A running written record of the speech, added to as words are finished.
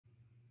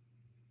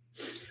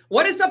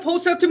What is up,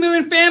 Wholesale to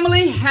Million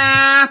family?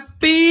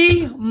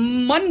 Happy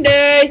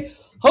Monday.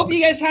 Hope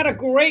you guys had a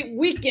great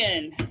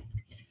weekend.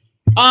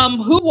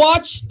 Who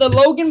watched the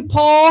Logan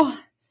Paul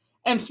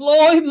and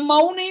Floyd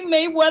Money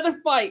Mayweather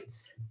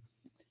fights?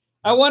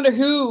 I wonder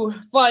who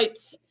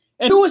fights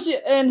and who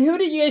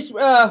did you guys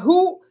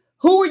who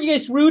were you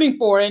guys rooting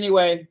for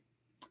anyway?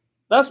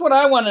 That's what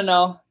I want to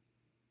know.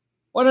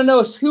 Want to know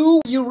is who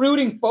you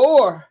rooting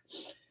for?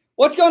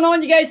 What's going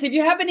on, you guys? If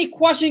you have any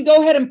question,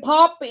 go ahead and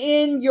pop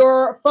in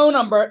your phone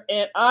number,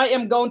 and I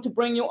am going to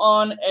bring you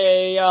on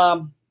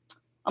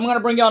I'm going to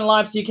bring you on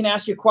live so you can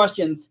ask your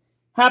questions.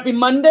 Happy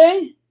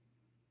Monday.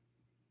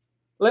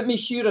 Let me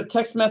shoot a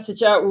text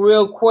message out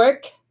real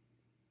quick.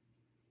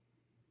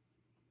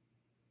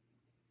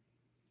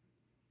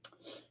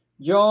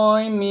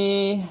 Join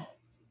me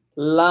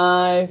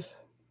live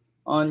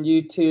on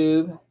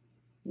YouTube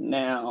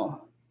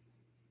now.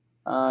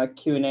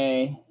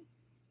 Q&A.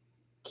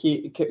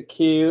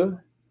 Q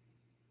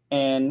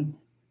and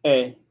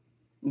A.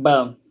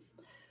 Boom.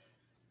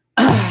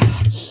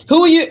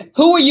 Who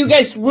are you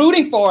guys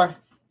rooting for?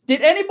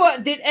 Did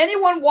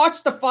anyone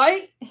watch the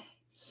fight?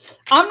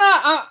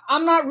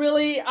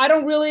 I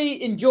don't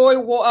really enjoy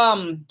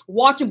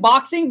watching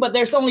boxing, but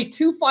there's only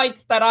two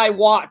fights that I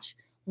watch.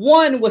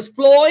 One was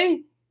Floyd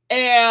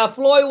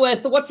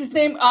with what's his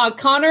name?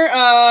 Conor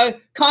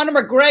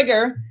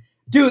McGregor.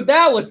 Dude,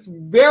 that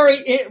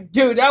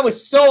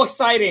was so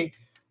exciting.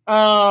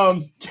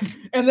 And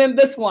then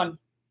this one.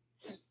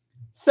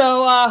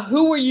 So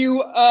who do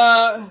you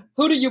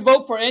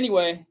vote for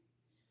anyway?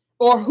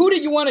 Or who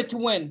did you want it to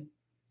win?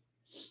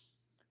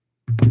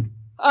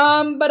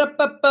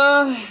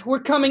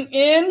 We're coming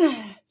in.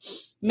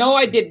 No,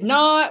 I did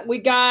not. We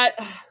got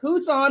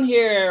who's on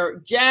here?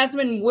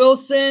 Jasmine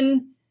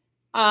Wilson.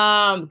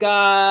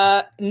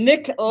 Got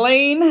Nick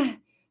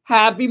Lane.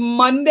 Happy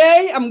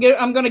Monday. I'm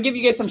gonna give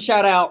you guys some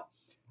shout out.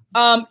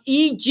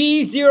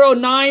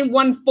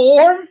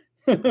 EG0914.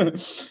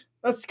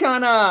 That's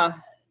kind of,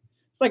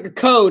 it's like a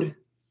code.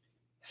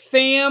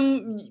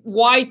 Fam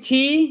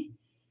YT.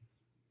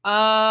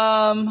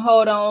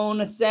 Hold on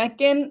a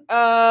second.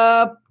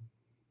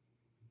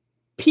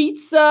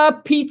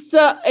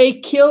 Pizza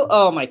a kill.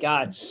 Oh my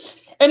God.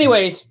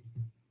 Anyways,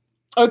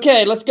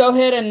 okay, let's go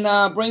ahead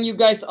and bring you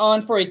guys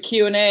on for a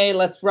Q&A.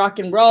 Let's rock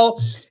and roll.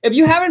 If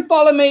you haven't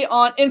followed me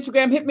on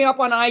Instagram, hit me up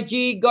on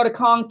IG. Go to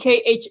Khang,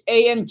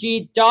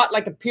 KHANG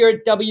like a pure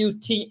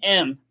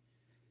WTM.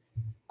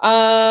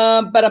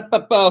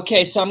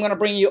 Okay, so I'm going to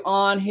bring you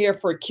on here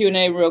for a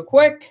Q&A real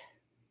quick.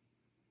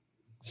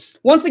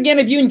 Once again,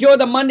 if you enjoy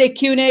the Monday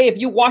Q&A, if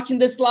you're watching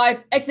this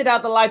live, exit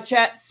out the live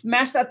chat,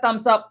 smash that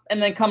thumbs up,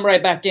 and then come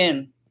right back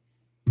in.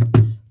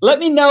 Let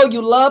me know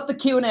you love the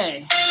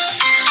Q&A.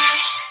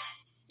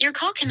 Your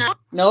call cannot.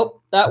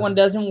 Nope, that one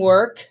doesn't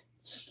work.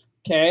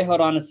 Okay,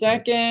 hold on a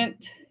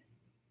second.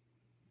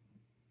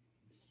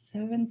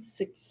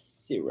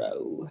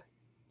 760-334.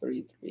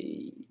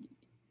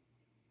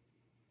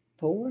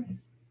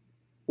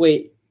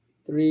 Wait,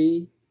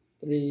 334-3099.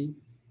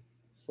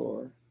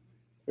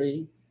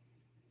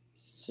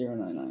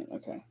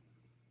 Okay.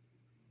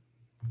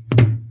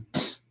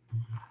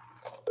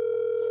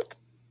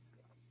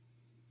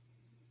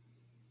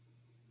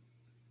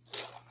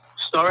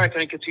 Sorry, I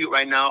can't get to you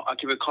right now. I'll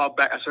give you a call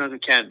back as soon as I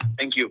can.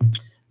 Thank you.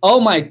 Oh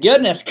my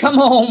goodness. Come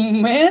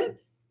on, man.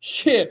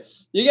 Shit.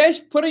 You guys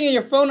putting in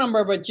your phone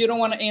number, but you don't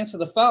want to answer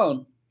the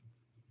phone.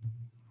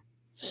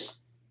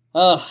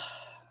 Oh,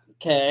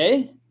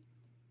 okay.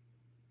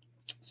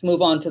 Let's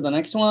move on to the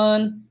next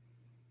one.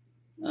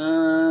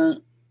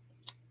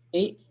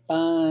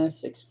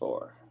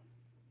 8564.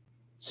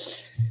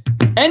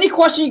 Any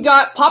question you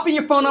got, pop in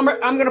your phone number.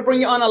 I'm going to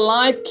bring you on a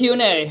live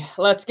Q&A.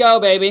 Let's go,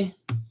 baby.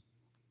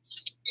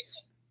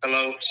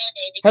 Hello.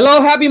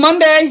 Hello, happy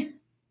Monday.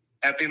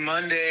 Happy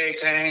Monday,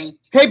 Khang.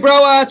 Hey,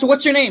 bro. So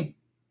what's your name?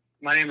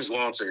 My name is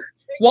Walter.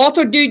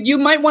 Walter, dude, you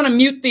might want to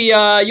mute the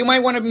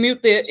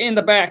in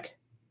the back.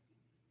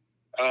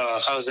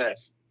 How's that?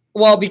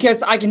 Well,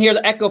 because I can hear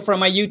the echo from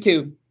my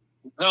YouTube.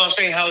 No, I'm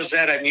saying how's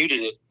that? I muted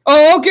it.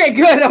 Oh, okay,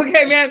 good.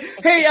 Okay, man.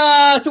 Hey,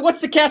 so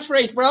what's the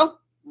catchphrase, bro?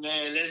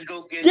 Man, let's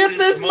go get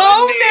this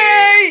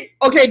Monday.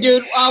 Okay,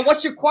 dude.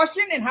 What's your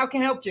question and how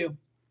can I help you?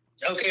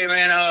 Okay,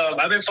 man.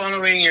 I've been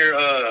following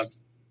your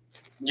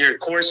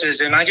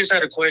courses, and I just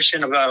had a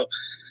question about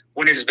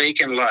when it's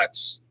vacant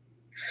lots.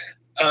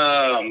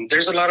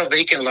 There's a lot of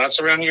vacant lots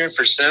around here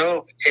for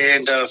sale,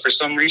 and for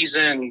some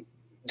reason,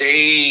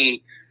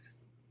 the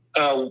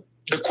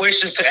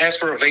question is to ask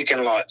for a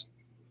vacant lot.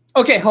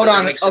 Okay, hold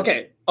on.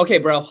 Okay,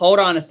 bro. Hold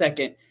on a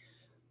second.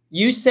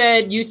 You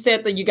said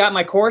that you got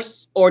my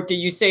course, or did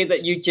you say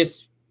that you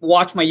just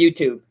watch my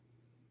YouTube?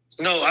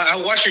 No, I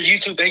watch your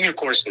YouTube and your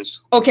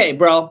courses. Okay,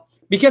 bro.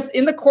 Because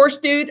in the course,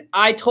 dude,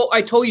 I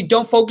told you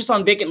don't focus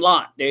on vacant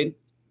lot, dude.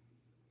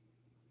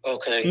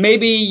 Okay.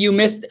 Maybe you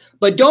missed,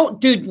 but don't,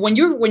 dude. When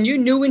you're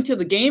new into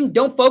the game,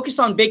 don't focus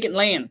on vacant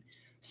land.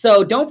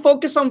 So don't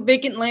focus on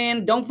vacant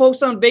land. Don't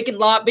focus on vacant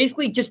lot.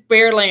 Basically, just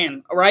bare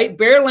land. All right,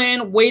 bare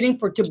land waiting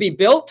to be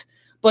built.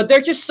 But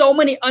there's just so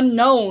many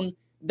unknown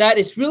that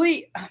is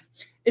really,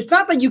 it's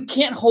not that you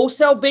can't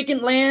wholesale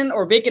vacant land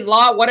or vacant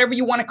lot, whatever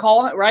you want to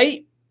call it,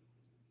 right?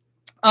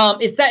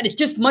 It's that it's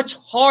just much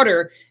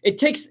harder. It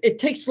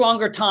takes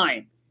longer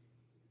time.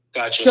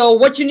 Gotcha. So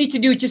what you need to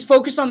do is just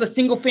focus on the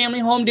single family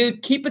home,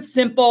 dude. Keep it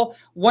simple.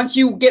 Once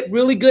you get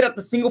really good at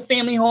the single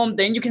family home,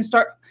 then you can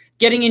start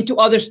getting into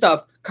other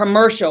stuff,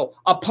 commercial,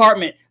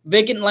 apartment,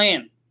 vacant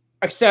land,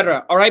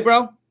 etc. All right,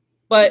 bro?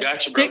 But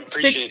gotcha, bro.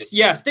 Appreciate it.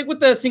 Yeah, stick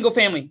with the single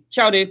family.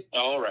 Ciao, dude.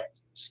 All right.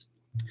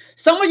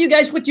 Some of you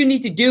guys, what you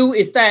need to do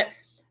is that,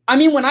 I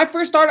mean, when I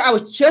first started, I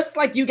was just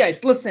like you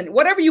guys. Listen,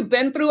 whatever you've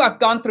been through, I've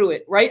gone through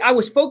it, right? I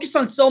was focused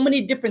on so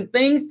many different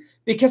things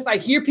because I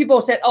hear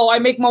people say, oh, I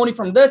make money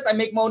from this, I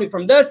make money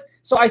from this.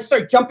 So I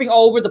start jumping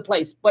all over the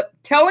place. But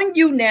telling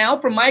you now,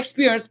 from my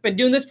experience, been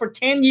doing this for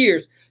 10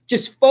 years,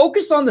 just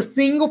focus on the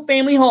single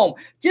family home.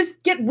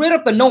 Just get rid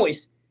of the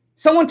noise.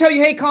 Someone tell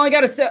you, hey, Colin,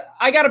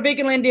 I got a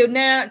vacant land deal.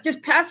 Nah,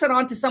 just pass it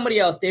on to somebody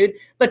else, dude.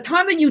 The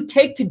time that you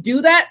take to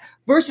do that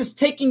versus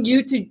taking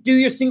you to do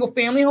your single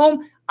family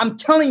home, I'm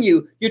telling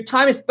you, your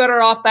time is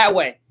better off that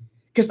way.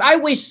 Because I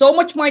waste so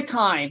much of my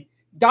time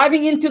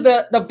diving into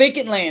the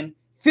vacant land,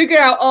 figure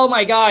out, oh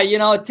my God, you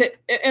know,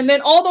 and then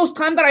all those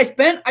time that I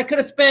spent, I could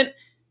have spent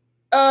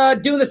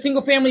doing the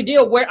single family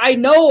deal where I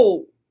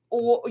know,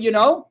 you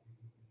know.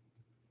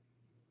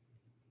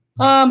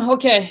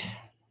 Okay.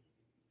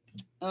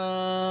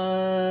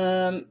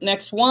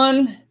 Next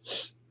one.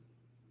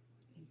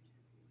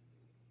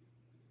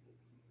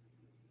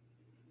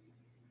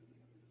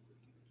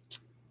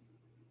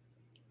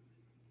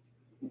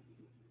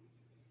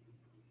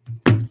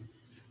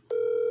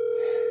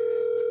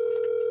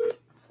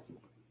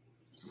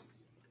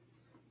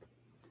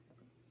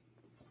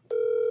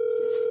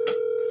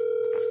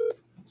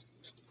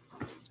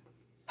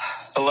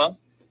 Hello?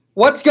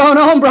 What's going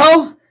on,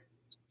 bro?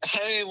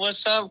 Hey,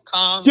 what's up,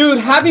 Kong? Dude,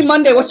 happy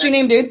Monday. What's your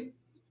name, dude?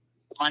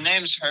 My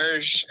name's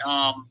Hirsch.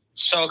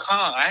 So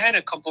Kong, I had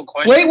a couple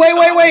questions.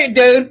 Wait,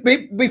 dude.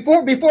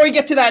 Before we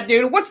get to that,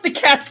 dude, what's the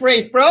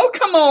catchphrase, bro?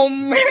 Come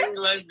on, man. Hey,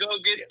 let's go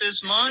get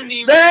this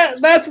money, man.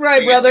 That's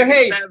right, brother.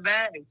 Hey.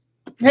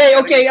 Hey,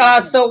 okay,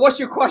 so what's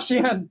your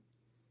question?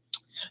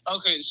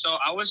 Okay, so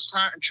I was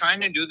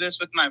trying to do this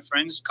with my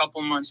friends a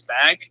couple months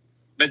back,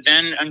 but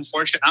then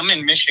unfortunately, I'm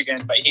in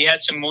Michigan, but he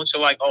had to move to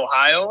like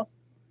Ohio,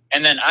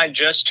 and then I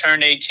just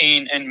turned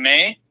 18 in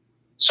May,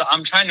 so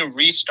I'm trying to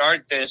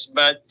restart this,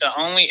 but the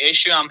only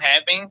issue I'm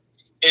having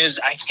is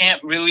I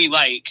can't really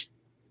like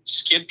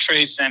skip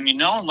trace them, you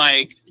know,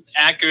 like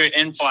accurate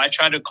info. I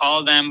try to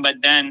call them, but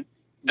then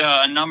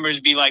the numbers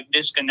be like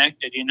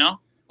disconnected, you know?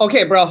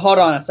 Okay, bro, hold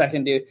on a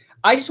second, dude.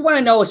 I just want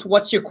to know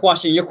what's your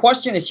question. Your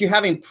question is you're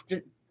having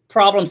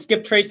problems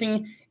skip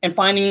tracing and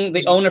finding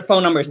the owner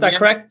phone number. Is that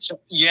correct? So,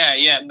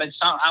 yeah. But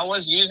I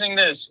was using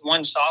this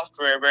one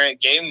software where it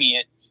gave me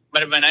it,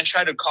 but when I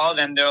tried to call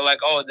them, they were like,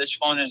 "Oh, this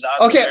phone is out."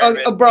 Okay,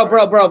 bro.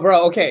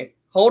 Okay,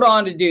 hold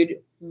on,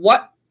 dude.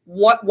 What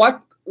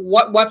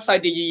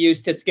website did you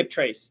use to skip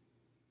trace?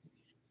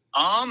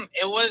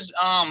 It was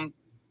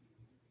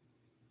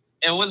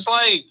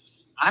like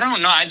I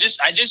don't know.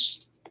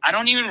 I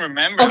don't even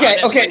remember.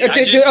 Okay,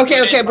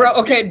 bro.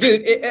 Okay,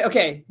 dude.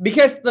 Okay,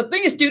 because the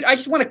thing is, dude, I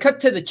just want to cut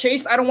to the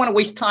chase. I don't want to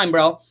waste time,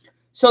 bro.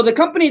 So the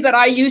company that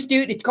I use,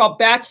 dude, it's called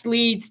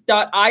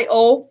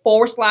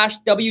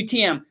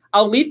batchleads.io/WTM.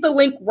 I'll leave the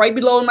link right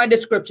below in my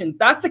description.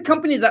 That's the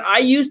company that I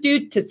use,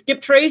 dude, to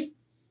skip trace.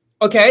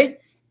 Okay.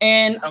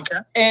 And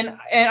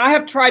I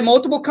have tried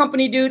multiple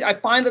company, dude. I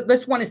find that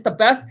this one is the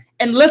best.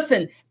 And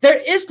listen, there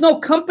is no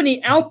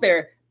company out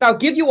there that'll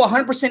give you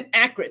 100%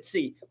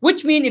 accuracy,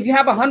 which means if you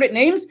have 100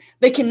 names,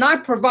 they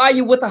cannot provide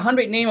you with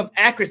 100 name of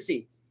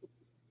accuracy.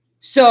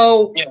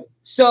 So, yeah.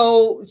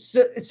 So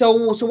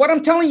what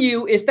I'm telling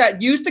you is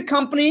that use the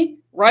company,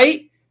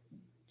 right?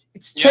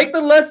 Take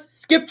the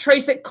list, skip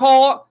trace it,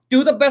 call,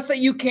 do the best that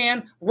you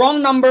can,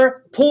 wrong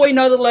number, pull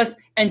another list,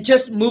 and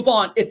just move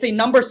on. It's a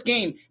numbers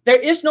game. There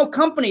is no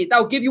company that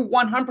will give you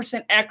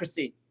 100%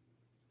 accuracy.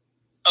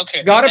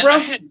 Okay. Got it, bro?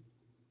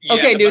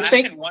 Okay, dude.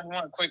 I had one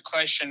more quick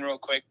question real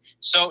quick.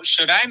 So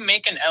should I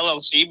make an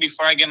LLC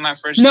before I get my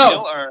first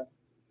deal? Or?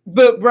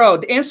 But, bro,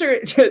 the answer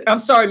 – I'm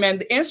sorry, man.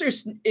 The answer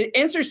is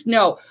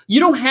no. You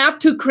don't have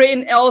to create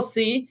an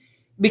LLC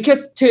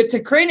because to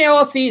create an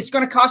LLC, it's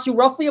going to cost you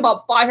roughly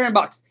about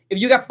 $500. If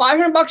you got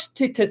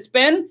 $500 to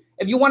spend,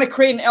 if you want to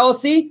create an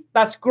LLC,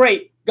 that's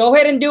great. Go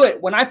ahead and do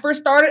it. When I first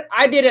started,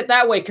 I did it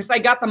that way because I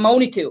got the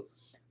money to.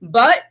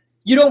 But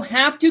you don't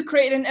have to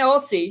create an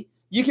LLC.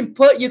 You can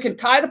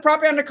tie the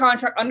property under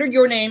contract under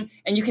your name,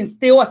 and you can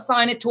still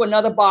assign it to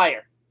another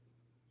buyer.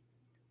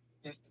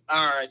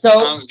 All right, so,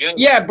 sounds good.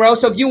 Yeah, bro.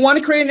 So if you want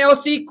to create an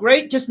LLC,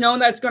 great. Just knowing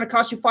that it's going to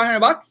cost you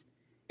 $500.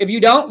 If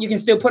you don't, you can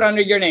still put it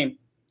under your name.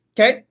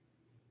 Okay?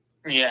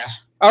 Yeah.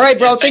 All right,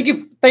 bro. Thank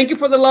you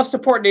for the love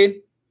support,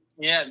 dude.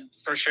 Yeah,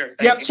 for sure.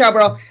 Thank you. Ciao,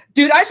 bro.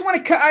 Dude, I just want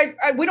to cut.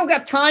 We don't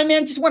got time,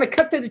 man. Just want to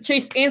cut to the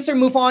chase. Answer,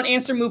 move on.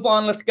 Answer, move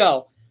on. Let's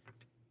go.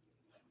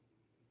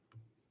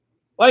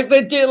 Like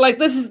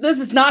this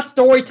is not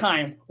story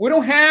time. We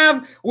don't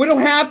have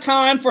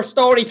time for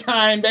story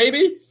time,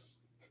 baby.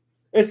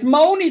 It's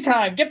Moni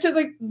time. Get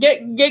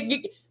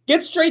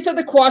straight to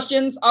the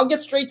questions. I'll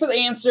get straight to the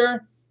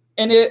answer,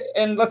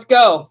 and let's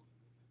go.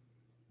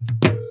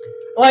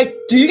 Like,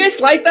 do you guys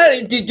like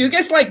that? Do you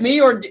guys like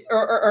me or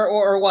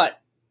what?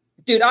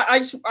 Dude, I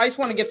just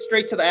want to get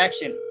straight to the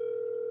action.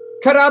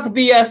 Cut out the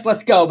BS.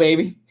 Let's go,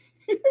 baby.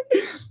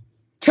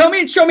 Show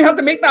me how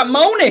to make that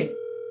money.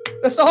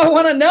 That's all I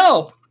want to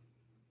know.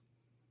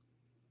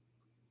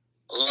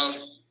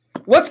 Hello?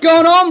 What's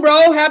going on,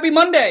 bro? Happy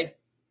Monday.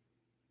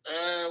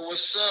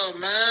 What's up,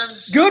 man?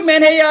 Good,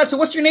 man. Hey, so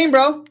what's your name,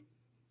 bro?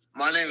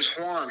 My name's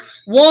Juan.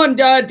 Juan,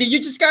 did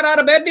you just got out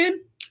of bed, dude?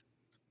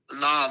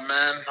 Nah,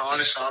 man.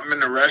 Honestly, I'm in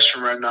the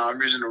restroom right now.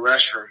 I'm using the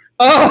restroom.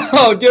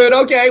 Oh, dude.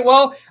 Okay.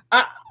 Well,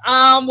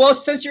 well,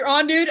 since you're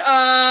on, dude,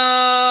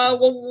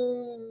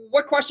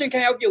 what question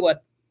can I help you with?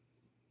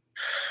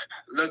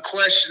 The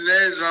question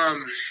is,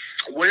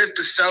 what if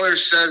the seller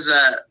says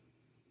that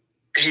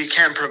he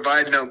can't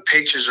provide no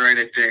pictures or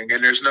anything,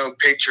 and there's no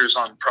pictures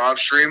on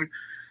PropStream?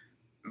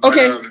 But,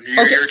 okay.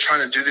 You're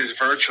trying to do this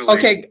virtually.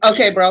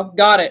 Okay, bro.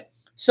 Got it.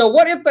 So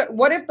what if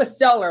the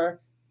seller,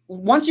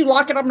 once you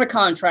lock it up in the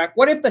contract,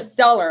 what if the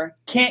seller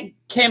can't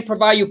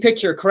provide you a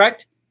picture,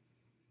 correct?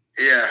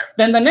 Yeah.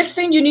 Then the next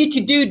thing you need to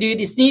do, dude,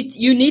 is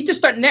you need to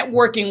start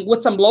networking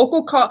with some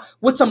local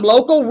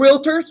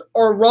realtors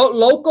or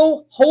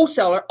local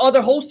wholesaler,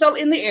 other wholesale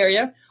in the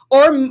area,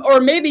 or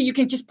maybe you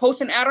can just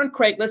post an ad on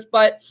Craigslist.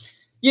 But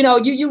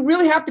you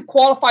really have to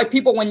qualify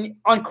people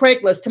on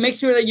Craigslist to make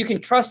sure that you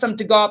can trust them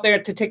to go out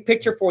there to take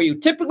picture for you.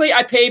 Typically,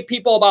 I pay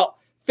people about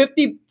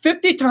 $50 to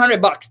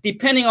 $100,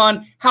 depending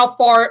on how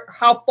far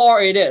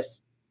it is.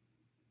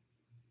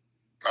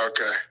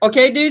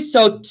 Okay, dude.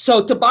 So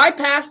to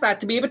bypass that,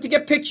 to be able to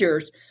get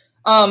pictures,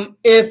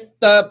 if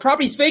the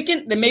property's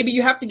vacant, then maybe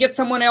you have to get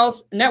someone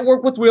else,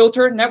 network with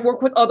realtor,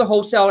 network with other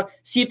wholesaler,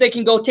 see if they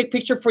can go take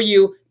picture for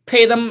you,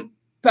 pay them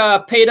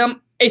a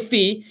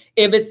fee.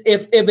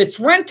 If it's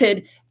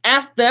rented,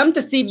 ask them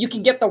to see if you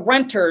can get the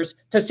renters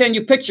to send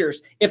you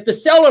pictures. If the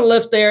seller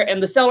lives there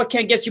and the seller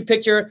can't get you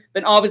picture,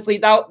 then obviously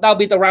that'll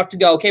be the route to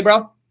go. Okay,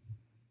 bro?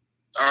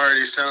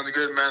 Alrighty, sounds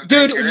good, man.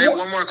 Dude, hey,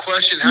 one more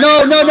question.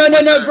 No,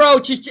 bro.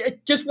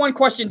 Just one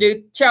question,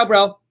 dude. Ciao,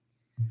 bro.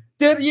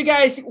 Dude, you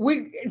guys,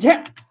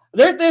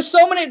 there's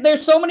so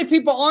many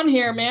people on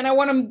here, man. I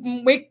want to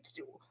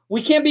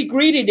we can't be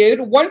greedy,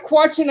 dude. One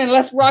question and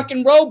let's rock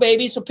and roll,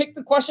 baby. So pick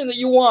the question that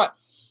you want.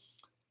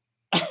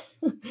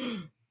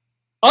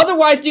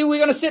 Otherwise, dude, we're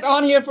gonna sit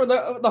on here for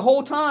the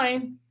whole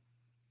time,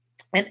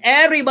 and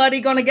everybody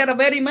gonna get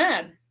very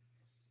mad.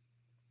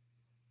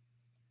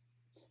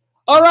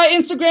 All right,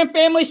 Instagram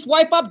family,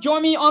 swipe up.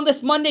 Join me on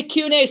this Monday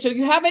Q&A. So if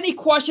you have any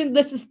question,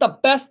 this is the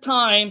best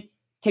time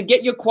to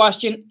get your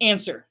question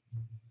answered.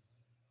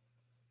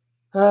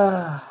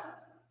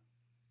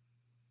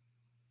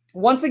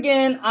 Once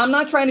again, I'm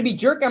not trying to be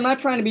jerk. I'm not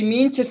trying to be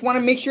mean. Just want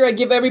to make sure I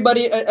give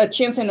everybody a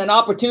chance and an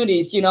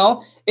opportunities.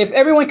 If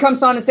everyone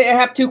comes on and say, I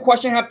have 2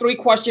 questions, I have 3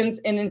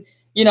 questions, and then,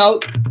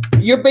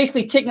 you're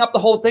basically taking up the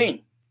whole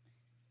thing.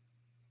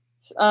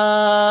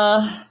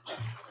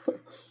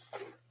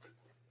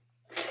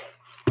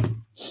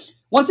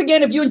 Once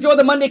again, if you enjoy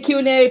the Monday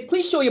Q&A,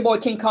 please show your boy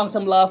King Kong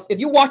some love. If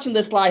you're watching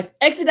this live,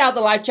 exit out the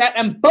live chat,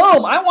 and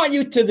boom, I want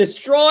you to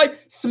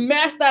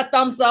smash that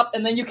thumbs up,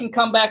 and then you can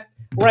come back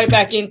right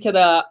back into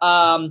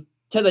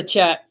the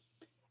chat.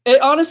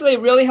 It honestly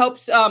really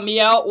helps me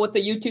out with the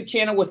YouTube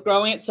channel with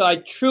growing it, so I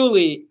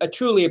truly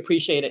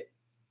appreciate it.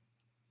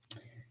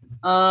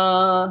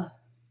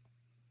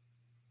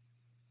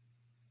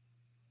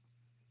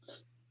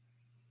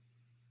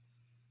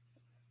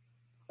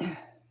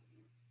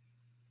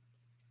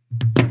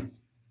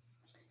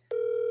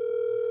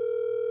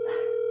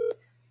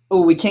 Oh,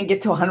 we can't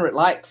get to 100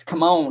 likes.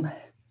 Come on,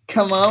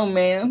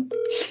 man.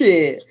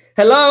 Shit.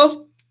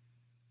 Hello.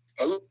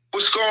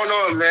 What's going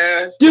on,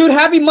 man? Dude,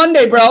 happy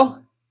Monday, bro.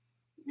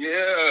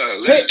 Yeah,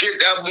 let's get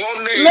that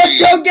money. Let's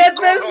go get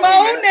this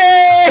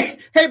money.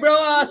 Hey,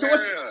 bro.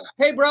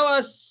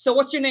 So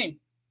what's your name?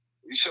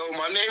 So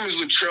my name is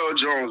Latrell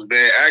Jones,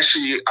 man.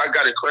 Actually, I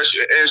got a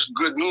question and some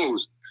good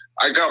news.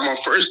 I got my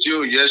first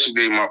deal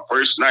yesterday, my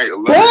first night,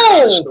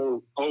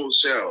 11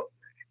 wholesale,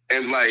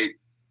 and like.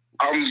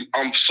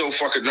 I'm so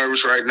fucking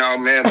nervous right now,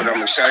 man, but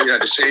I'm excited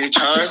at the same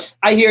time.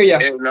 I hear you.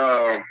 And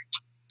I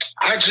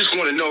just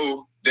want to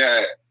know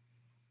that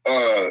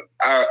I'm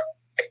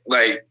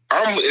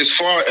as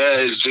far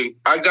as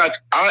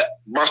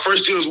my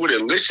first deal was with a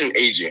listing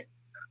agent.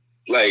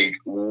 Like,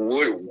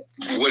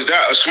 was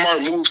that a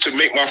smart move to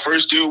make my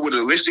first deal with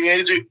a listing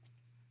agent?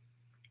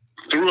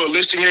 Through a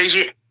listing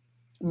agent?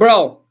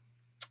 Bro,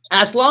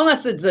 as long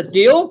as it's a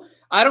deal,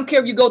 I don't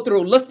care if you go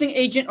through a listing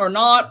agent or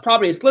not.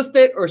 Probably it's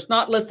listed or it's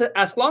not listed.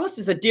 As long as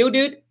it's a deal,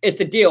 dude, it's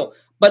a deal.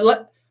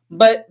 But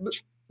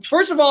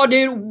first of all,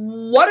 dude,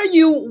 what are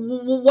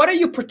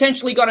you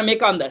potentially gonna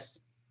make on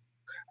this?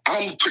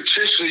 I'm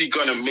potentially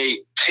gonna make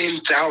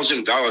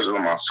 $10,000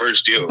 on my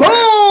first deal.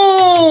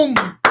 Boom,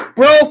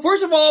 bro.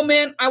 First of all,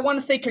 man, I want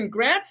to say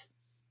congrats.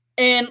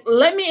 And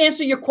let me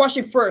answer your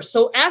question first.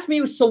 So ask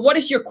me. So what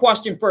is your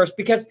question first?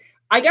 Because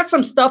I got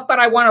some stuff that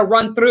I want to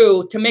run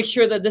through to make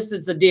sure that this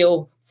is a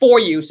deal for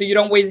you, so you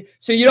don't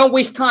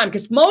waste time.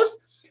 Because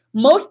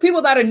most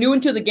people that are new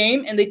into the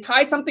game and they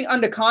tie something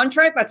under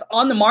contract that's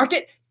on the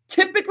market,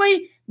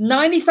 typically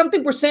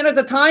 90-something% of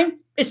the time,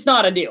 it's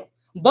not a deal.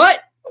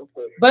 But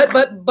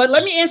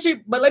let me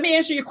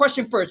answer your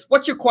question first.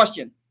 What's your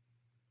question?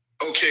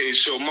 Okay,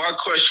 so my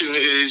question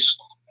is,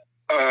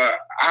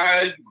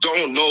 I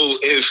don't know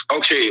if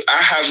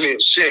I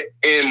haven't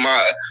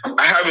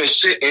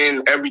sent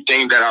in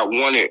everything that I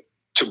wanted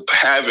to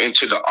have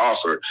into the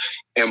offer.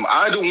 Am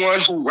I the one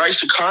who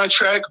writes the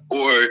contract,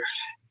 or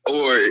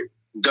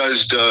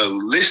does the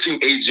listing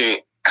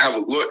agent have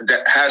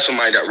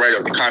somebody that write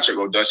up the contract,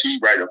 or does he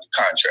write up the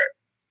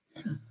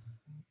contract?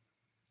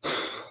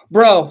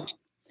 Bro,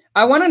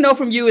 I want to know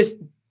from you is,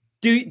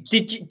 do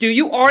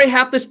you already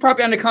have this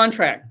property under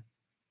contract?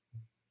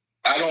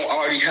 I don't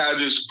already have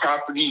this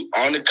property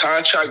on the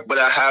contract, but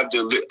I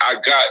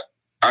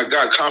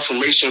got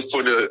confirmation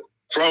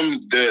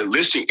from the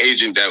listing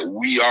agent that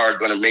we are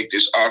going to make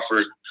this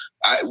offer.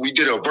 We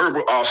did a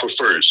verbal offer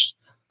first.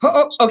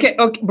 Okay,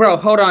 bro,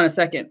 hold on a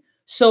second.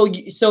 So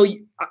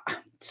you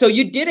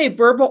did a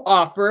verbal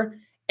offer,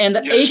 and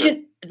the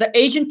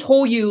agent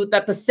told you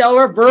that the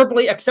seller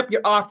verbally accept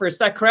your offer. Is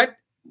that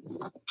correct?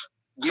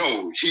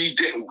 No, he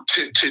didn't.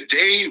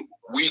 Today,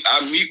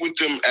 I meet with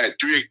them at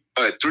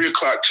 3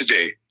 o'clock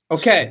today.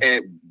 Okay.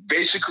 And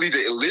basically,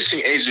 the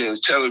listing agent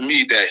is telling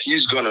me that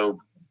he's gonna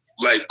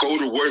go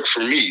to work for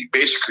me.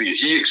 Basically,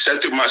 he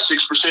accepted my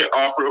 6%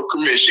 offer of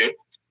commission.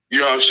 You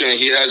know what I'm saying?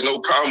 He has no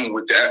problem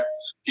with that.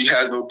 He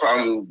has no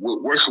problem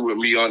with working with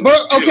me on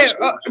this. Okay,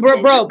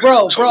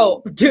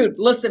 bro, dude,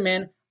 listen,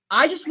 man.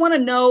 I just want to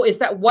know is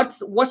that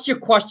what's your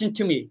question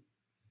to me?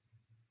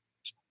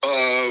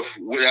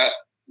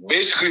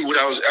 Basically what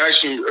I was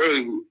asking you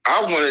earlier,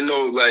 I want to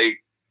know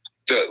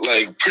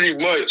pretty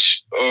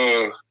much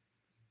the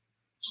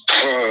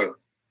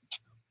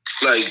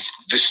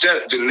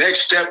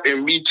next step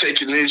in me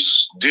taking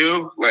this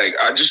deal.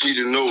 I just need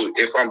to know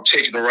if I'm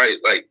taking the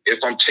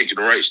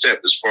right step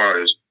as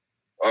far as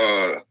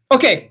I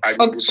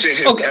need to send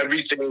him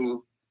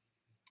everything.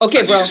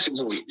 Okay, bro.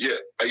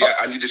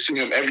 I need to send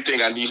him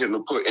everything I need him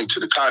to put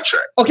into the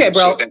contract. Okay,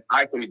 bro. So that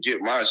I can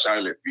get my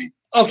assignment fee.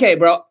 Okay,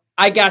 bro.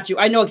 I got you.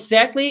 I know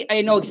exactly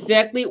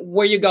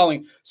where you're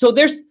going. So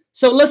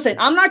listen,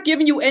 I'm not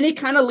giving you any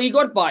kind of legal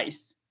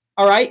advice.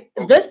 All right.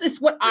 Okay. This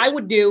is what I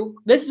would do.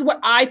 This is what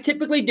I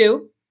typically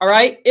do. All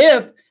right.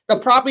 If the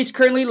property is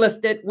currently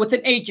listed with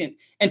an agent,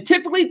 and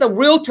typically the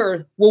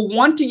realtor will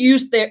want to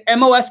use their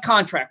MOS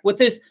contract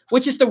which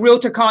is the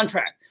realtor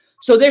contract.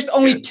 So there's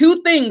only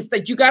two things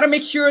that you got to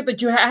make sure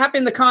that you have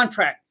in the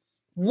contract.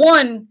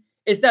 One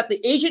is that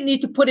the agent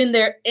needs to put in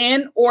there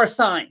and or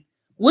sign,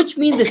 which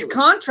means this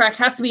contract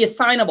has to be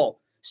assignable.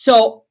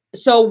 So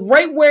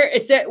right where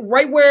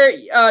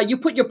you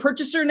put your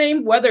purchaser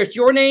name, whether it's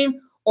your name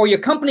or your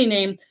company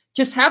name,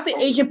 just have the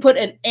agent put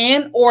an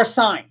and or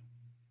sign.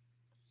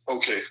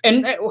 Okay.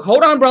 And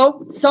hold on,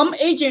 bro. Some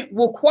agent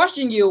will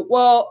question you.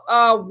 Well,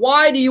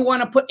 why do you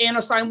want to put and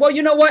or sign? Well,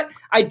 you know what?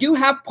 I do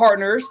have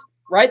partners,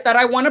 right, that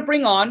I want to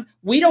bring on.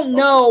 We don't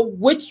know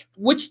which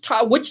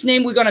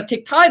name we're going to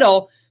take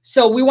title,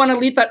 so we want to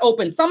leave that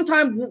open.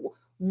 Sometime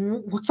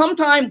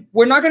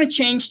we're not going to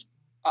change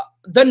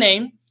the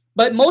name,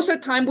 but most of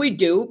the time we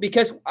do,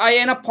 because I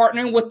end up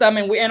partnering with them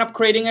and we end up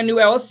creating a new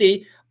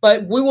LLC.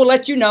 But we will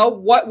let you know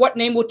what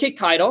name will take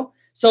title.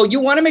 So you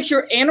want to make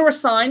sure and or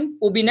sign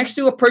will be next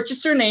to a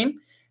purchaser name.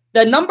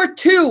 The number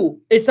two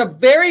is a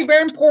very,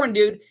 very important,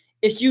 dude,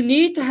 is you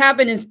need to have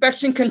an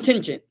inspection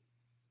contingent.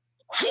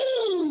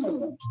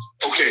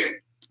 Okay.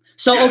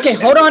 So,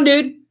 hold on,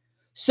 dude.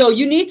 So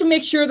you need to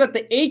make sure that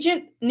the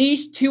agent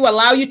needs to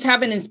allow you to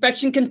have an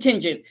inspection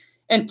contingent.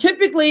 And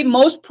typically,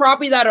 most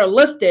property that are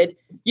listed,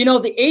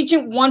 the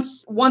agent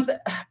wants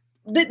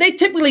they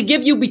typically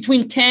give you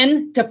between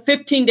 10 to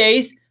 15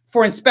 days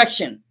for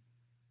inspection.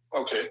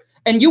 Okay.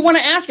 And you want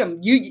to ask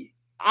them.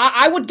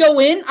 I would go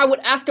in. I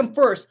would ask them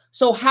first.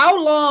 So how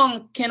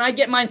long can I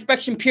get my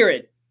inspection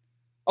period?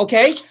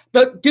 Okay.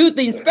 The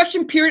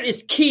inspection period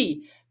is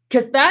key,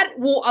 because that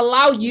will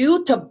allow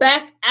you to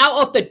back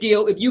out of the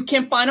deal if you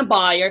can't find a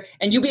buyer,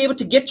 and you'll be able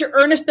to get your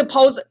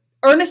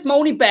earnest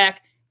money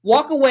back,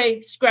 walk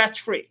away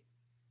scratch free.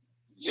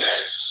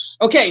 Yes.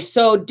 Okay,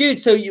 so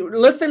dude,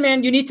 listen,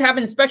 man, you need to have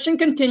an inspection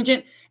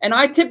contingent, and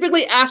I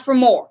typically ask for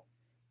more.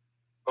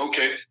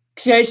 Okay.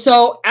 Okay,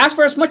 so ask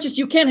for as much as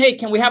you can. Hey,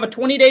 can we have a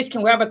 20 days?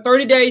 Can we have a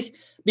 30 days?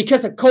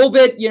 Because of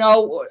COVID,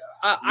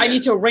 I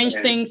need to arrange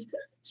things.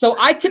 So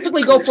I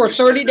typically go for a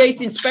 30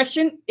 days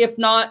inspection. If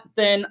not,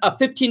 then a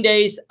 15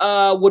 days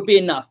would be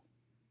enough.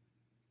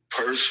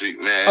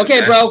 Perfect, man.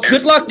 Okay, bro.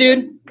 Good luck,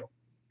 dude.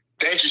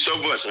 Thank you so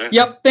much, man.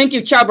 Yep. Thank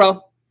you. Ciao,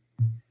 bro.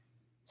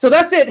 So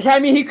that's it. I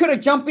mean, he could have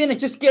jumped in and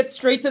just get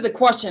straight to the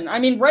question. I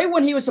mean, right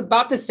when he was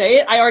about to say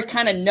it, I already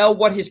kind of know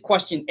what his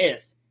question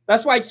is.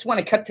 That's why I just want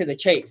to cut to the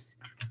chase.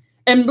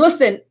 And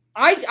listen,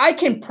 I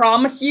can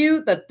promise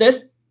you that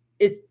this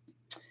is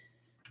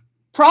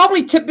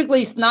probably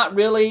typically it's not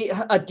really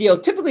a deal.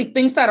 Typically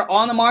things that are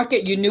on the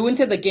market, you're new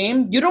into the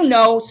game, you don't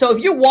know. So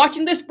if you're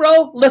watching this,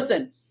 bro,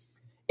 listen.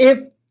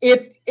 If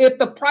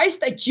the price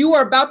that you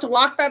are about to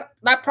lock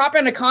that property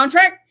under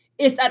contract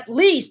is at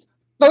least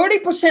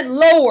 30%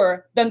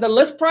 lower than the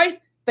list price,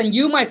 then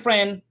you, my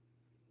friend,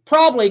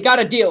 probably got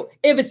a deal.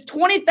 If it's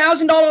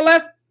 $20,000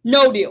 less,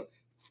 no deal.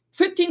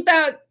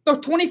 15,000 or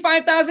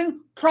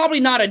 25,000, probably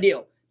not a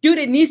deal. Dude,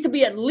 it needs to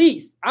be at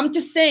least, I'm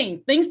just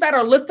saying, things that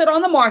are listed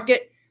on the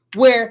market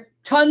where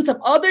tons of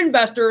other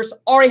investors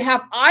already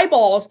have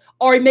eyeballs,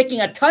 already making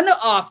a ton of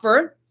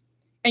offer,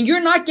 and you're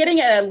not getting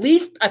at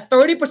least a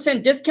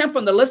 30% discount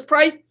from the list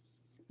price,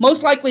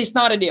 most likely it's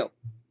not a deal.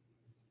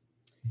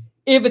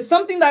 If it's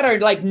something that are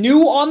like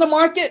new on the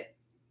market,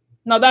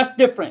 now that's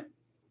different.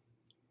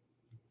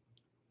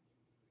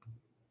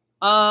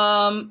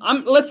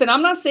 Listen,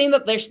 I'm not saying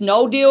that there's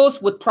no deals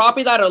with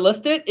property that are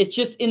listed. It's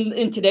just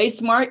in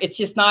today's market, it's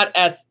just not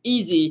as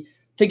easy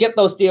to get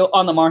those deals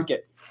on the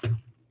market.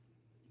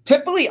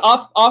 Typically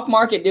off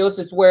market deals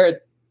is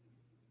where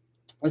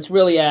it's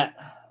really at.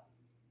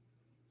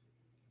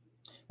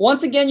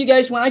 Once again, you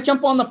guys, when I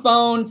jump on the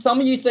phone,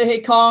 some of you say,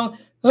 hey, Kong,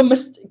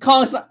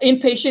 Kong's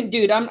impatient.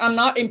 Dude, I'm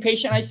not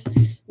impatient. I just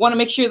want to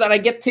make sure that I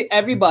get to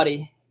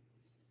everybody.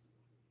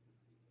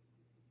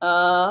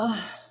 So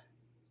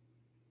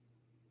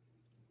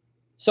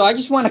I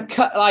just want to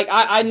cut, like,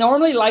 I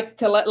normally like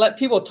to let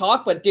people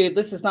talk, but dude,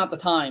 this is not the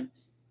time.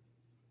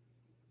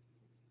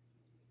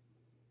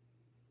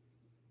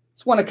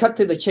 Just want to cut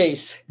to the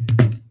chase.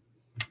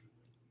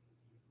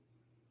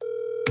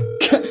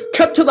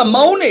 Cut to the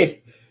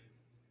money.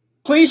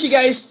 Please, you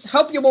guys,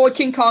 help your boy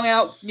King Kong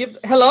out.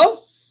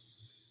 Hello?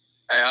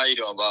 Hey, how you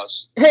doing,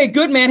 boss? Hey,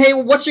 good, man. Hey,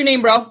 what's your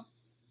name, bro?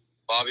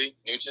 Bobby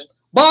Newton.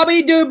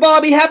 Bobby, dude,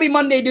 Bobby. Happy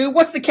Monday, dude.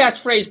 What's the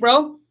catchphrase,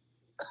 bro?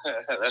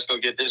 Let's go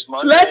get this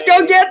Monday. Let's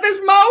go get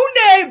this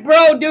Monday,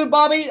 bro. Dude,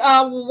 Bobby,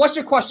 what's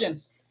your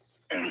question?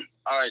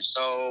 All right,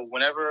 so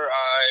whenever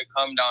I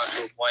come down to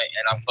a point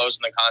and I'm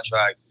closing the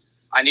contract,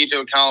 I need to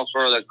account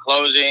for the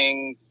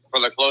closing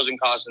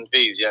costs and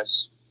fees,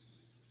 yes?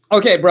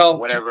 Okay, bro.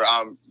 Whenever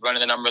I'm running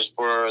the numbers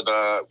for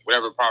the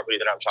whatever property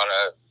that I'm trying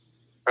to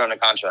put on the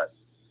contract.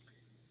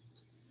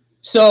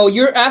 So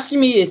you're asking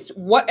me is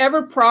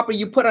whatever property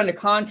you put on the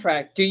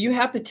contract, do you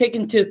have to take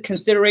into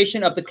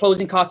consideration of the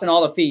closing costs and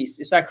all the fees?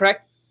 Is that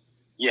correct?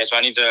 Yeah, so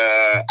I need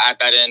to add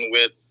that in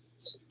with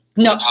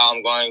how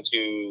I'm going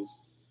to,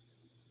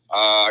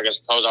 I guess,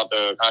 close out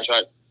the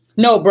contract.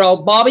 No,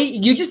 bro. Bobby,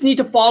 you just need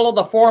to follow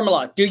the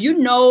formula. Do you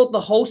know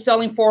the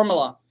wholesaling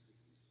formula?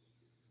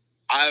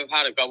 I've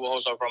had a couple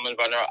wholesale formulas,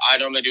 but I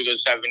normally do the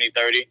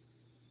 70-30.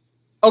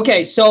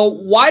 Okay, so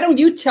why don't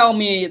you tell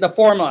me the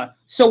formula?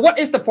 So what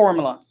is the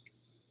formula?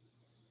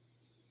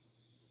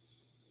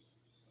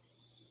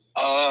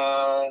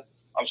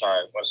 I'm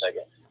sorry, 1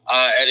 second.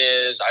 It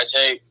is, I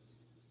take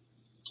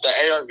the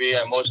ARV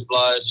and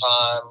multiply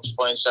times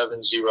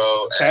 0.70,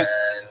 okay,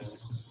 and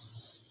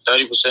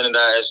 30% of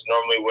that is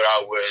normally what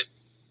I would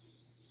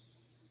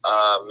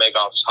make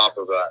off top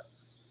of that,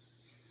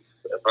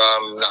 if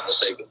I'm not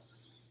mistaken.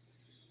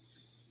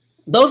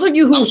 Those of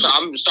you who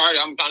I'm sorry,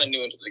 I'm kind of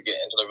new into the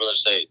real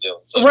estate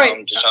deal, so right.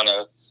 I'm just trying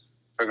to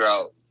figure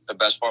out the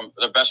best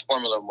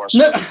formula more so.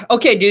 No,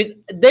 okay,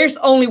 dude. There's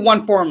only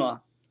one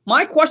formula.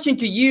 My question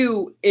to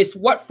you is,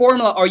 what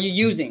formula are you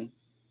using?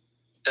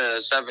 The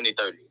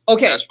 70-30.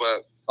 Okay. That's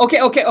what. Okay.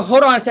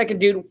 Hold on a second,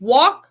 dude.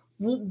 Walk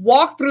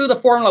through the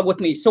formula with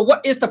me. So,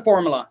 what is the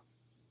formula?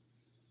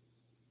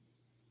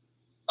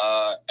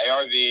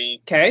 ARV.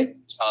 Okay.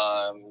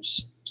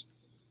 Times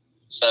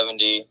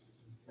 70.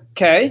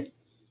 Okay.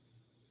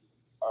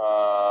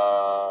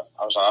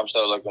 I'm sorry. I'm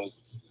still looking.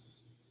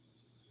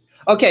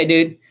 Okay,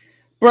 dude.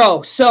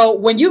 Bro, so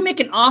when you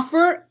make an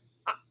offer,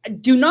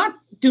 do not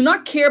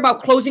care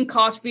about closing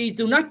cost fees.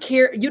 Do not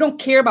care. You don't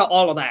care about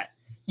all of that.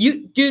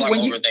 Dude, when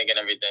you overthinking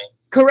everything.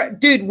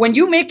 Correct, dude. When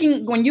you make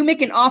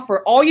an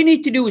offer, all you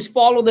need to do is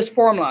follow this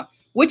formula,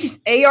 which is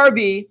ARV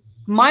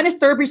minus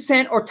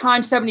 30% or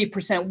times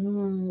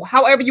 70%,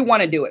 however you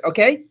want to do it.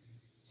 Okay.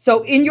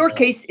 So in your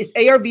case, it's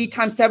ARV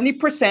times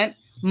 70%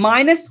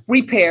 minus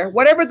repair,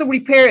 whatever the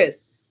repair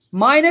is,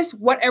 minus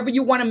whatever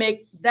you want to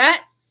make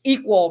that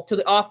equal to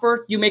the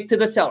offer you make to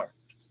the seller.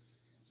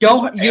 You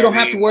don't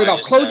have to worry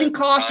about closing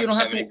costs. You don't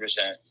have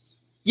 70%.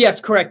 Yes,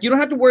 correct. You don't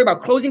have to worry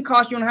about closing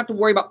costs. You don't have to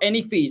worry about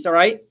any fees. All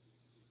right.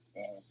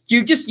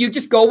 You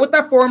just go with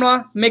that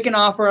formula, make an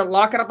offer,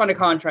 lock it up on a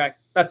contract.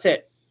 That's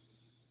it.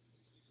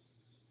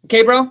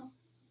 Okay, bro?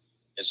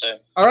 Yes, sir.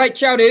 All right,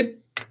 ciao, dude.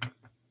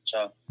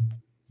 Ciao.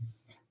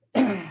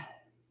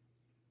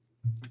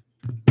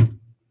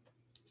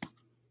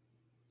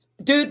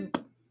 Dude,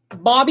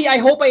 Bobby, I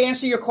hope I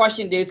answer your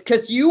question, dude,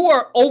 because you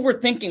are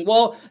overthinking.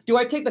 Well, do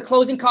I take the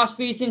closing cost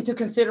fees into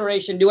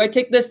consideration? Do I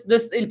take this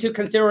into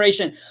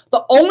consideration?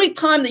 The only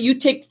time that you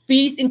take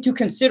fees into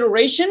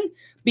consideration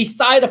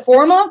beside the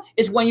formula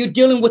is when you're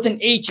dealing with an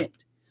agent.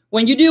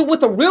 When you deal with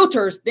the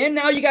realtors, then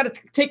now you got to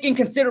take in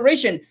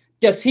consideration,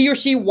 does he or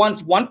she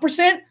want 1%,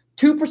 2%,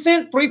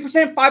 3%,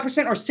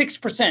 5%, or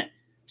 6%?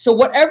 So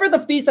whatever the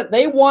fees that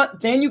they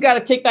want, then you got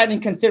to take that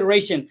in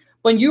consideration.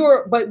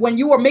 But when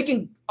you are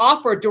making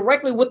offer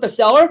directly with the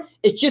seller,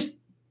 it's just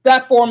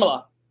that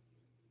formula.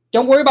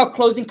 Don't worry about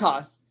closing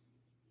costs.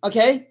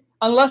 Okay?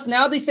 Unless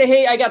now they say,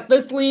 hey, I got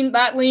this lien,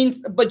 that lien,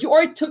 but you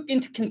already took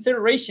into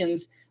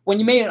considerations when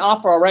you made an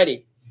offer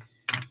already.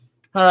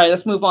 All right,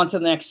 let's move on to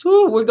the next.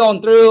 Woo, we're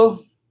going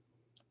through.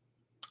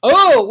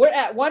 Oh, we're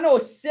at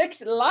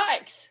 106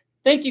 likes.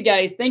 Thank you,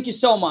 guys. Thank you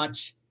so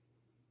much.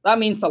 That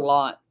means a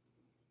lot.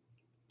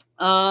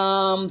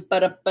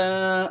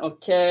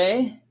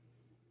 Okay.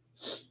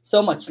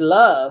 So much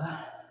love.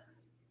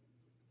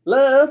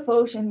 Love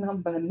potion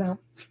number now.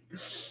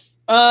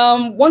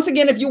 Once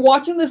again, if you're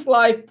watching this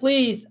live,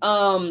 please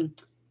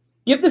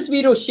give this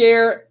video a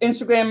share.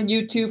 Instagram,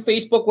 YouTube,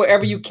 Facebook,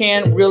 wherever you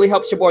can. Really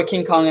helps your boy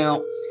King Kong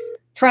out.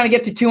 Trying to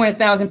get to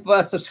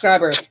 200,000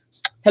 subscribers.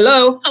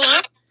 Hello.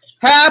 Hello.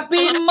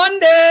 Happy Hello.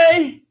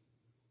 Monday.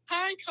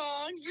 Hi,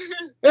 Kong.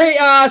 Hey,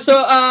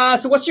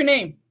 so what's your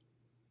name?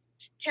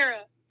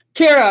 Kara.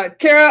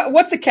 Kara,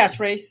 what's the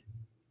catchphrase?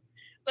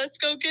 Let's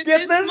go get Get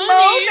this this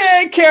money.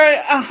 money.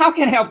 Kara, how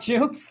can I help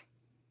you?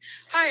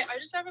 Hi, I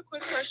just have a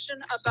quick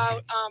question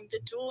about the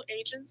dual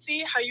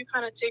agency, how you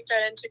kind of take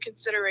that into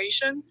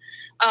consideration.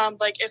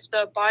 Like if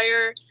the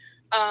buyer,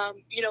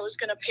 is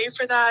going to pay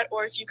for that,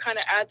 or if you kind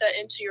of add that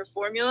into your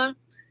formula.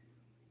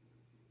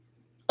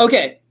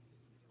 Okay.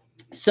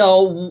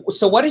 So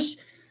what is,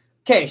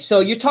 okay, so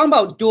you're talking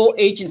about dual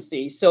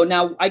agency. So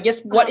now I guess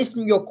what is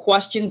your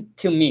question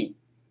to me?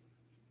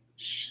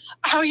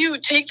 How you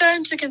take that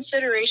into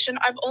consideration.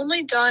 I've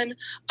only done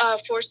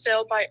for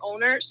sale by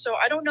owner, so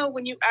I don't know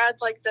when you add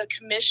like the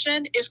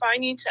commission, if I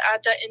need to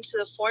add that into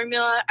the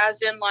formula,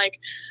 as in like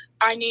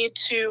I need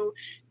to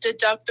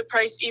deduct the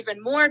price even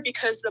more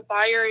because the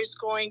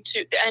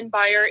end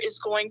buyer is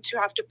going to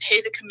have to pay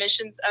the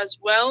commissions as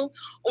well,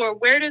 or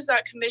where does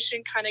that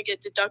commission kind of get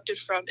deducted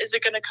from? Is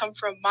it going to come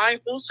from my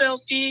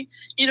wholesale fee?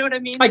 You know what I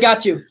mean? I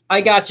got you.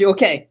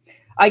 Okay,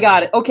 I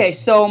got it. Okay,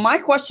 so my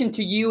question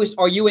to you is,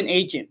 are you an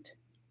agent?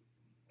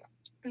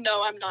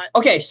 No, I'm not.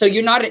 Okay, so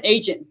you're not an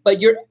agent,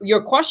 but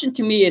your question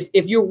to me is,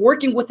 if you're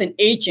working with an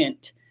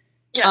agent,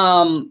 yes.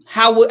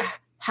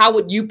 How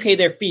would you pay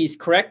their fees,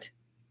 correct?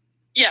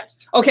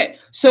 Yes. Okay,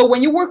 so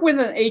when you work with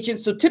an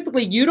agent, so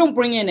typically you don't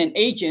bring in an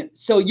agent,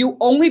 so you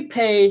only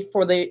pay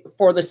for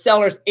the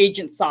seller's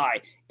agent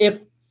side.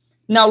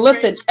 Now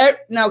listen,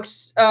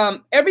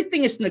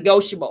 everything is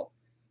negotiable.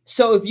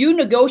 So if you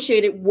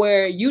negotiated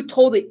where you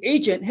told the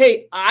agent,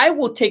 hey, I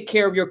will take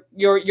care of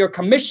your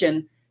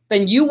commission,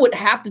 then you would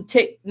have to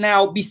take,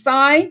 now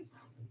beside,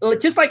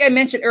 just like I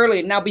mentioned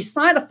earlier, now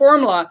beside the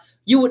formula,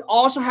 you would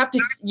also have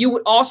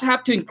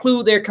to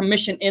include their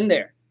commission in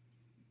there.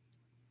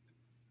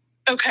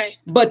 Okay.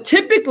 But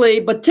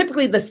typically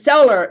the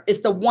seller is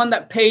the one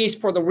that pays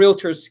for the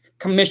realtor's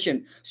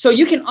commission. So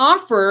you can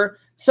offer,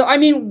 so I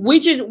mean,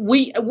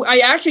 I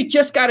actually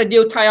just got a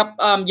deal tie up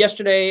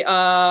yesterday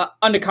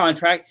under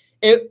contract.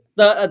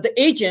 The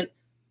agent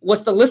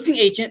was the listing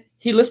agent.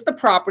 He listed the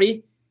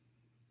property.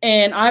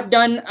 And I've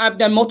done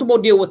multiple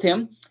deals with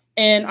him,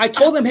 and I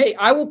told him, hey,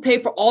 I will pay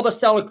for all the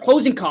seller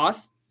closing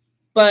costs,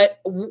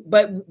 but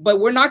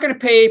we're not going to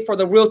pay for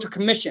the realtor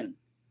commission.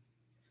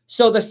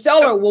 So the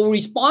seller will be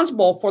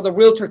responsible for the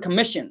realtor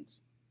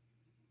commissions.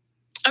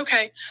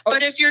 Okay,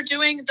 but if you're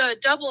doing the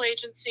double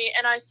agency,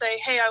 and I say,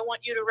 hey, I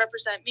want you to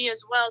represent me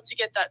as well to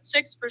get that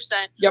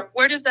 6%. Yep.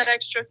 Where does that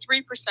extra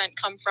 3%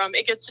 come from?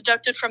 It gets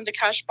deducted from the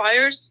cash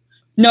buyers.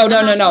 No.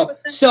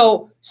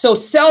 So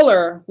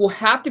seller will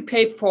have to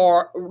pay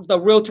for the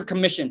realtor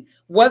commission,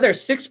 whether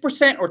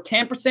 6% or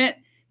 10%.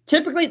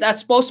 Typically, that's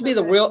supposed to be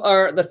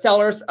the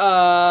seller's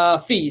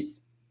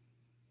fees.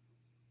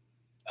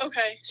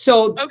 Okay.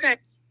 So okay.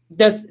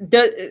 Does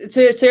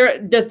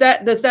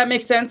that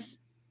make sense?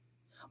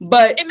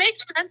 But it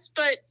makes sense.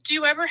 But do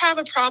you ever have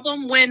a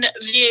problem when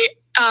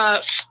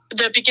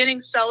the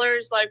beginning seller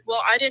is like,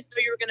 well, I didn't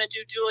know you were going to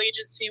do dual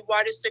agency.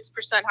 Why does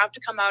 6% have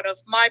to come out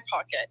of my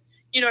pocket?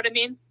 You know what I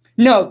mean?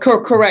 No,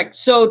 correct.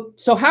 So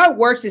how it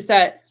works is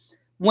that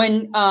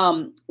when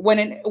an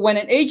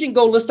agent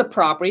go list a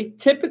property,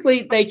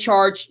 typically they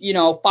charge 5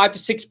 to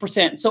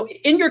 6%. So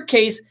in your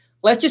case,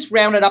 let's just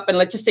round it up and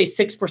let's just say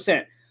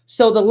 6%.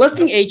 So the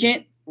listing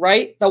agent,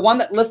 right, the one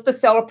that lists the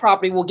seller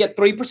property, will get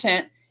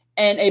 3%,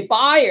 and a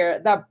buyer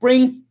that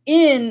brings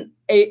in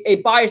a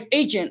buyer's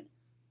agent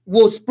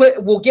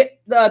will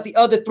get the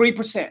other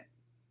 3%.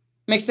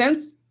 Make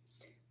sense?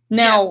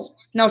 Now. Yes.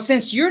 Now,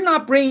 since you're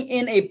not bringing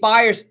in a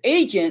buyer's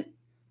agent,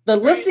 the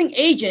listing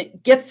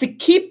agent gets to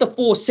keep the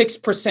full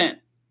 6%.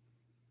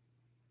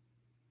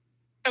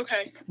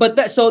 Okay. But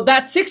that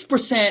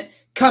 6%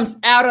 comes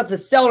out of the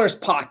seller's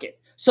pocket.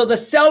 So the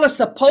seller's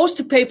supposed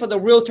to pay for the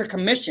realtor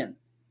commission.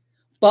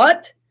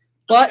 But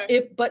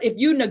if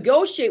you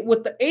negotiate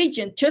with the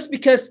agent just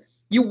because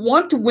you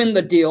want to win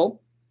the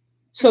deal,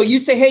 so you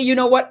say, hey, you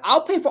know what?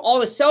 I'll pay for all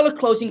the seller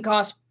closing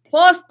costs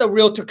plus the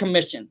realtor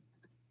commission.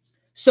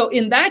 So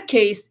in that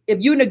case,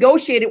 if you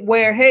negotiate it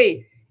where,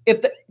 hey,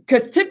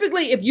 because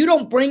typically if you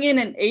don't bring in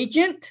an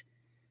agent,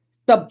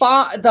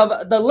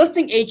 the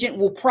listing agent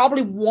will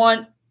probably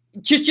want,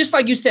 just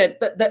like you said,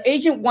 the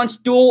agent wants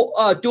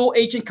dual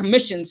agent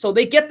commission, so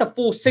they get the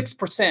full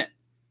 6%.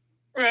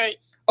 Right.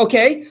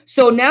 Okay,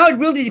 so now it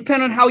really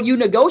depends on how you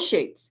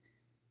negotiate,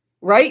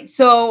 right?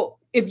 So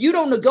if you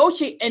don't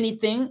negotiate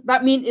anything,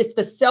 that means it's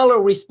the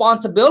seller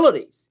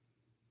responsibilities.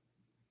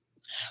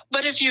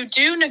 But if you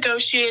do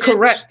negotiate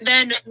correct, it,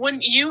 then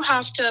wouldn't you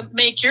have to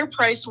make your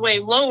price way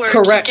lower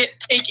correct to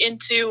take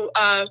into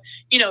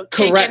take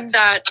correct in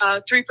that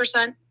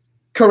 3%?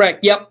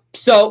 Correct. Yep.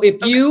 So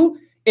if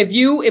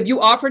you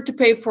offer to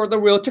pay for the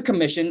realtor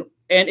commission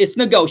and it's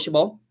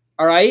negotiable,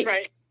 all right?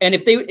 Right. And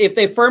if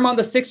they firm on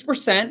the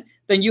 6%,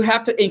 then you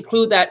have to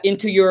include that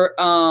into your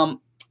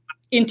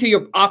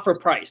offer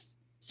price.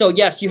 So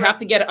yes, you have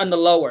to get it on the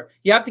lower.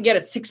 You have to get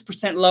it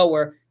 6%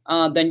 lower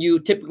than you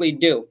typically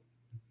do.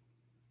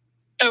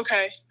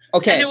 Okay.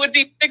 Okay. And it would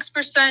be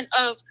 6%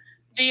 of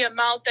the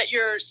amount that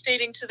you're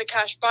stating to the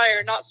cash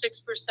buyer, not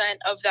 6%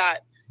 of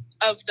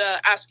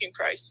the asking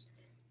price.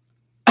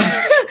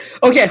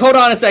 Okay, hold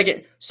on a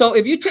second. So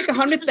if you take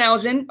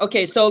 100,000,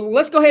 okay, so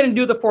let's go ahead and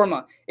do the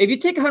formula. If you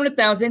take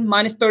 100,000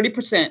 minus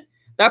 30%,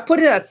 that put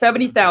it at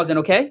 70,000,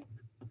 okay?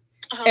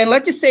 And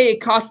let's just say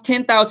it costs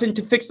 10,000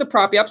 to fix the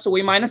property up, so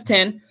we minus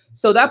 10.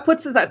 So that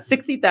puts us at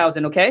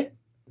 60,000, okay?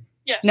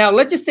 Yes. Now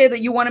let's just say that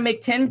you want to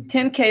make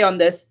 10K on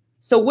this.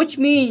 So which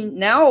means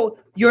now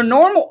your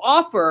normal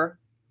offer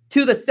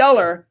to the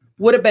seller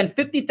would have been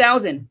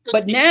 50,000,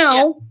 but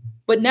now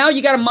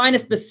you got to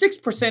minus the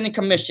 6% in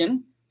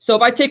commission. So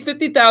if I take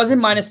 50,000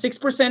 minus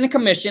 6% in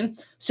commission,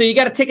 so you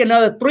got to take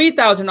another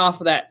 3,000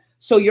 off of that.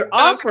 So your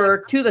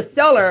offer to the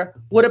seller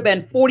would have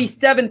been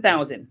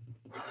 47,000.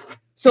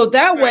 So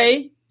that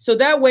way,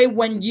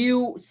 when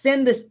you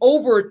send this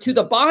over to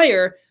the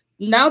buyer,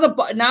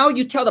 now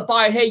you tell the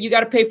buyer, hey, you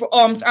got to pay for.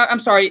 Oh, I'm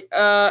sorry.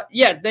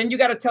 Then you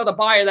got to tell the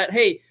buyer that,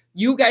 hey,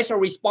 you guys are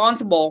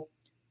responsible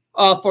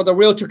for the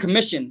realtor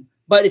commission,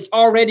 but it's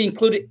already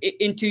included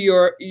into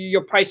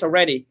your price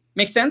already.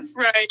 Make sense?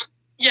 Right.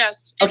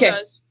 Yes. It okay.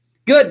 does.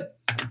 Good.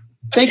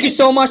 Thank you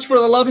so much for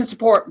the love and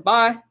support.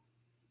 Bye.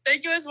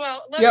 Thank you as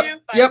well. Love you.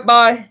 Bye. Yep.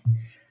 Bye.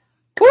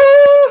 Woo!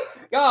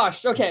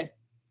 Gosh. Okay.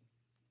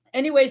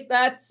 Anyways,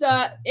 that's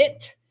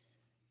it.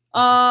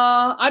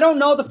 I don't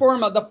know the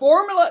formula.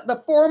 The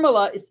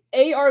formula is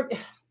ARV.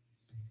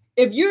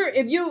 If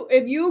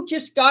you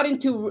just got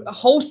into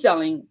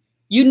wholesaling,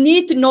 you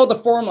need to know the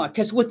formula,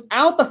 because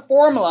without the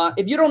formula,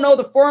 if you don't know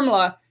the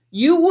formula,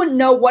 you wouldn't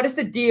know what is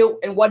a deal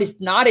and what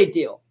is not a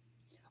deal.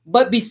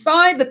 But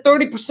beside the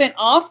 30%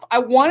 off, I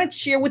wanted to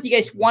share with you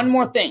guys one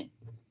more thing.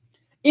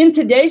 In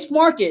today's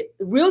market,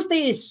 real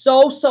estate is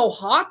so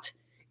hot.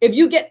 If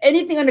you get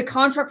anything under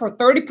contract for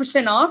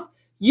 30% off,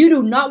 you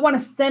do not want to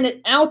send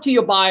it out to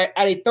your buyer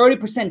at a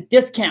 30%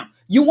 discount.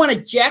 You want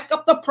to jack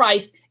up the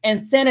price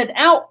and send it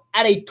out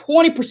at a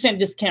 20%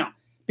 discount,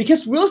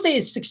 because real estate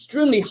is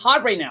extremely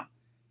hot right now.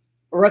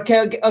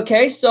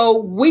 Okay, so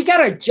we got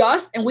to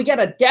adjust and we got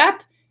to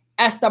adapt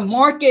as the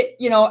market,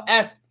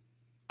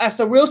 as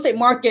the real estate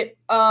market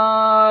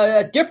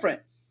different.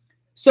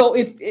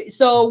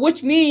 So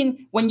which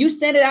means when you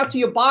send it out to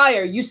your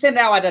buyer, you send it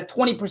out at a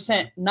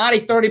 20%, not a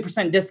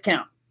 30%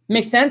 discount.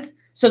 Make sense?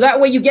 So that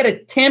way you get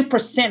a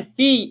 10%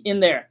 fee in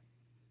there.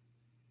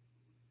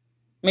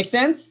 Make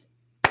sense?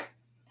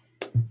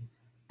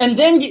 And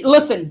then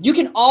listen, you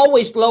can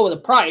always lower the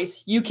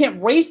price. You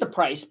can't raise the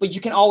price, but you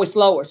can always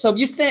lower. So if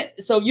you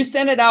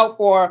send it out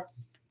for,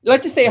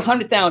 let's just say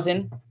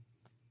 100,000,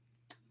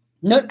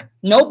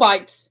 no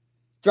bites,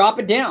 drop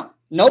it down.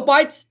 No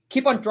bites,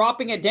 keep on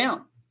dropping it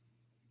down.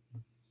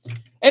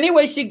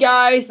 Anyways, you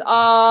guys,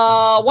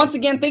 once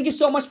again, thank you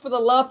so much for the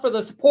love, for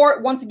the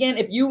support. Once again,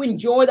 if you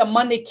enjoy the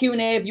Monday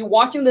Q&A, if you're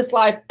watching this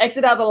live,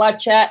 exit out of the live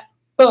chat,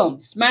 boom,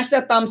 smash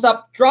that thumbs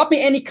up. Drop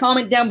me any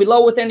comment down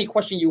below with any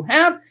question you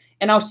have,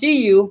 and I'll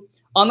see you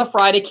on the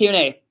Friday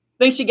Q&A.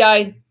 Thanks, you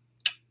guys.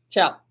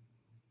 Ciao.